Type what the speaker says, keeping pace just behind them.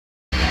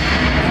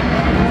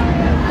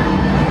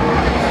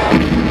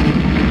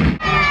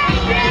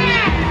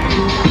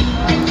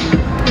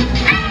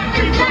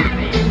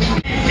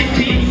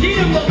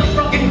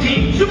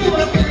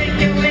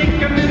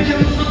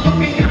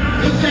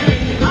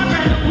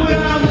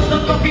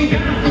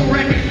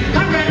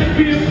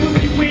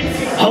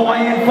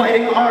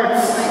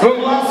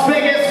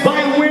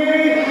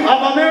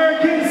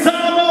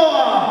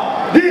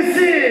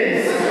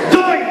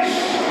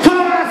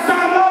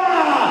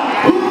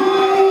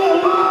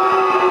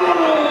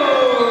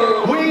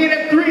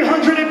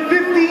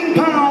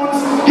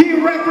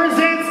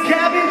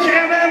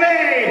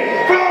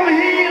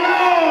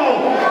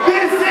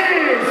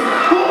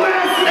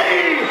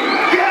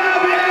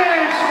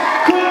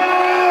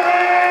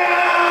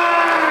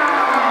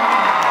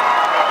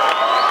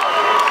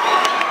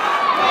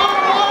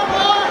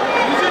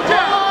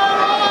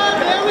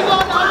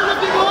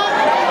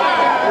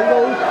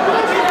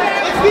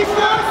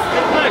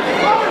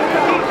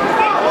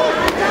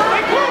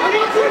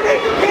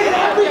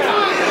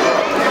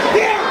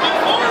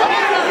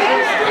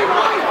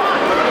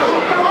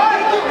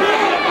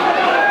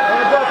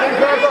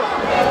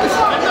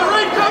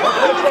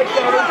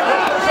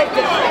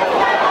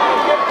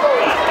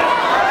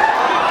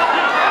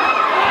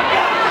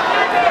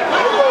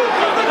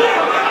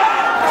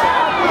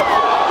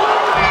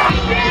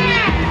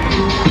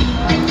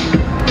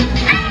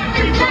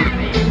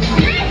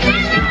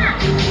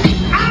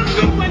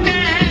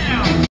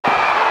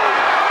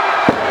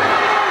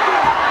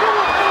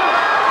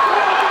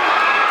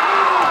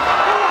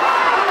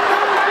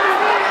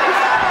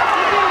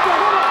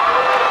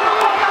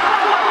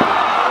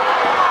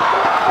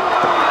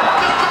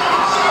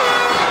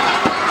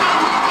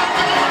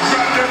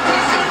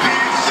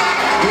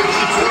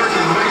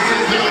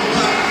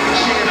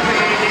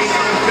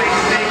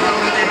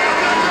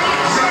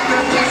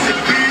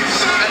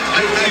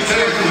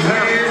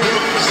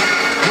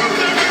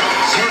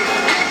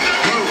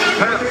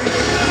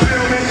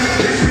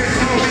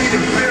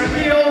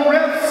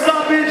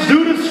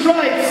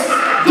stripes,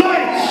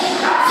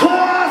 Deutsch,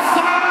 Pu'u.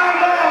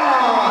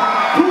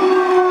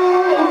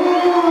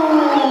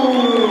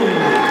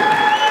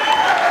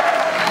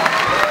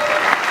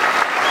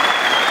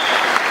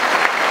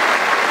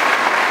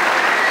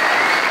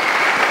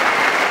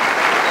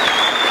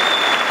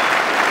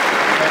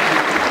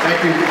 Thank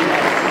you.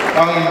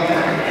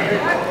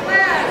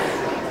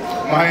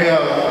 My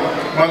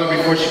mother,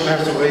 before she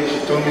passed away, she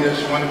told me that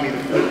she wanted me to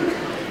quit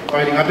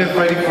fighting. I've been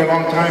fighting for a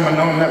long time. I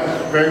know I'm not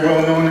very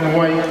well known in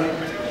Hawaii,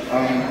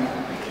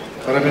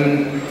 but I've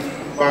been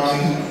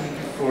boxing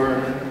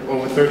for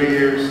over 30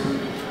 years,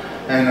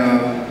 and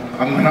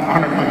I'm going to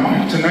honor my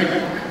mom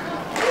tonight.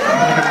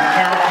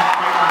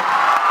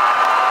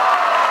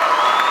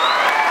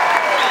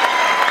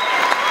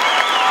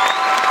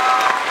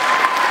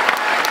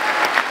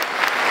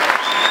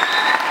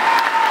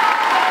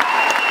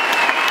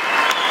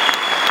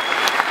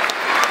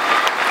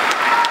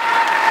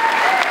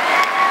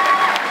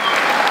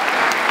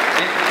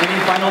 Any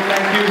final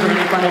thank yous or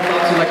any final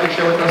thoughts you'd like to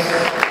share with us?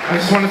 I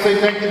just want to say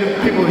thank you to the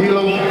people,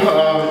 Hilo,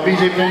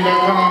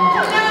 Jd.com,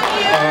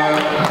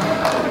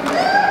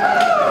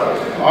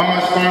 all my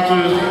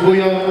sponsors,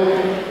 Pu'u,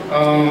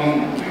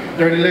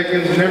 Dirty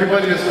Lickens, and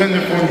everybody that's been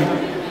there for me.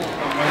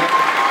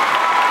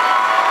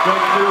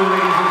 Thank you,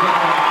 ladies and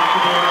gentlemen. Thank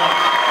you very much.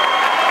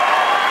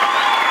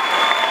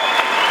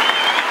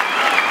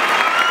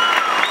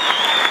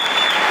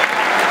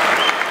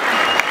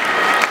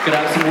 Could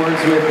have some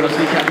words with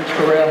Mr. Cabbage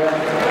Correira.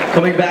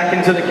 Coming back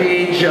into the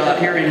cage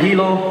here in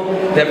Hilo,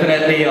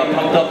 definitely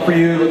pumped up for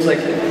you. Looks like,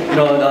 you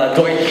know,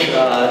 Deutsch,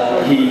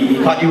 he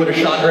caught you with a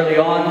shot early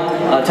on.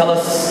 Tell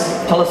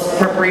us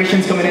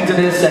preparations coming into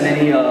this and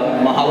any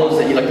mahalos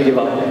that you'd like to give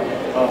out.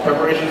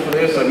 Preparations for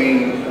this, I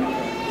mean,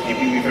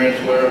 keeping me fair and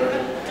square.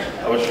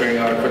 I was training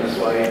hard for this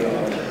fight.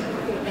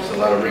 Just a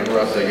lot of ring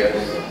rust, I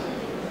guess.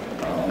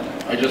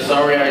 I'm just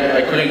sorry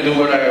I couldn't do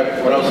what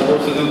I was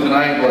supposed to do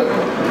tonight, but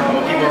I'm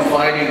gonna keep on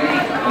fighting.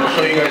 I'm gonna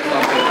show you guys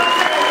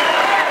something.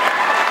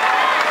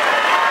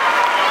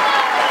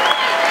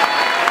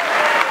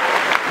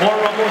 More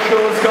Rumble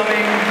shows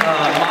coming.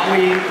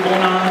 Maui,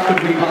 Kona,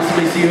 could we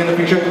possibly see you in the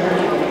future?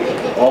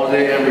 All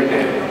day, every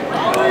day.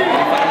 I'd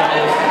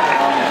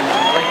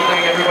like to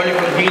thank everybody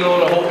from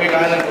Hilo, the whole Big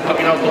Island for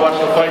coming out to watch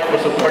the fight, for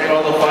supporting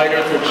all the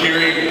fighters, for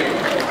cheering.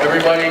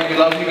 Everybody, we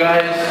love you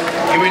guys.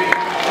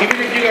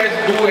 Even if you guys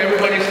boo,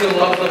 everybody still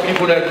loves the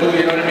people that do,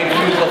 you know what I mean?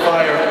 Fuse the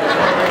fire.